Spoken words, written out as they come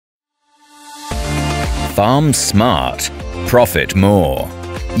Farm smart, profit more.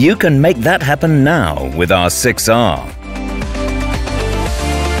 You can make that happen now with our 6R.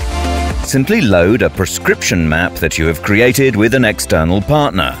 Simply load a prescription map that you have created with an external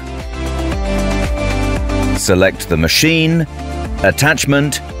partner. Select the machine,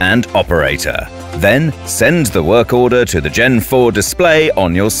 attachment and operator. Then send the work order to the Gen 4 display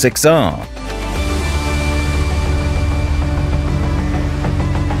on your 6R.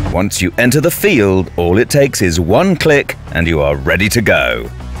 Once you enter the field, all it takes is one click and you are ready to go.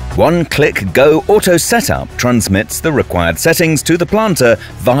 One Click Go Auto Setup transmits the required settings to the planter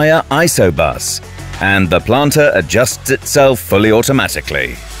via ISOBus, and the planter adjusts itself fully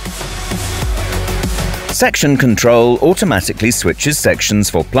automatically. Section control automatically switches sections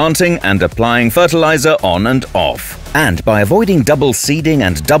for planting and applying fertilizer on and off, and by avoiding double seeding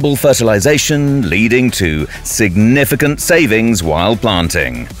and double fertilization, leading to significant savings while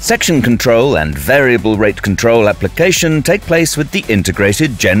planting. Section control and variable rate control application take place with the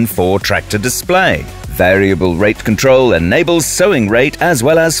integrated Gen 4 tractor display. Variable rate control enables sowing rate as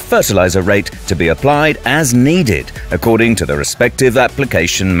well as fertilizer rate to be applied as needed according to the respective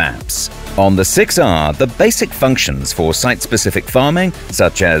application maps. On the 6R, the basic functions for site-specific farming,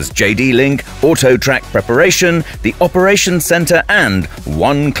 such as JD Link, Auto Track Preparation, the Operations Center and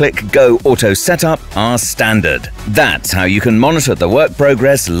One Click Go Auto Setup are standard. That's how you can monitor the work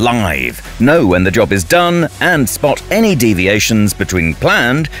progress live, know when the job is done and spot any deviations between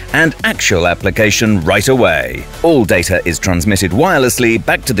planned and actual application right away. All data is transmitted wirelessly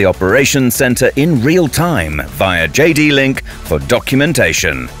back to the Operations Center in real time via JD Link for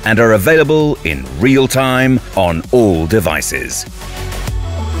documentation and are available in real time on all devices.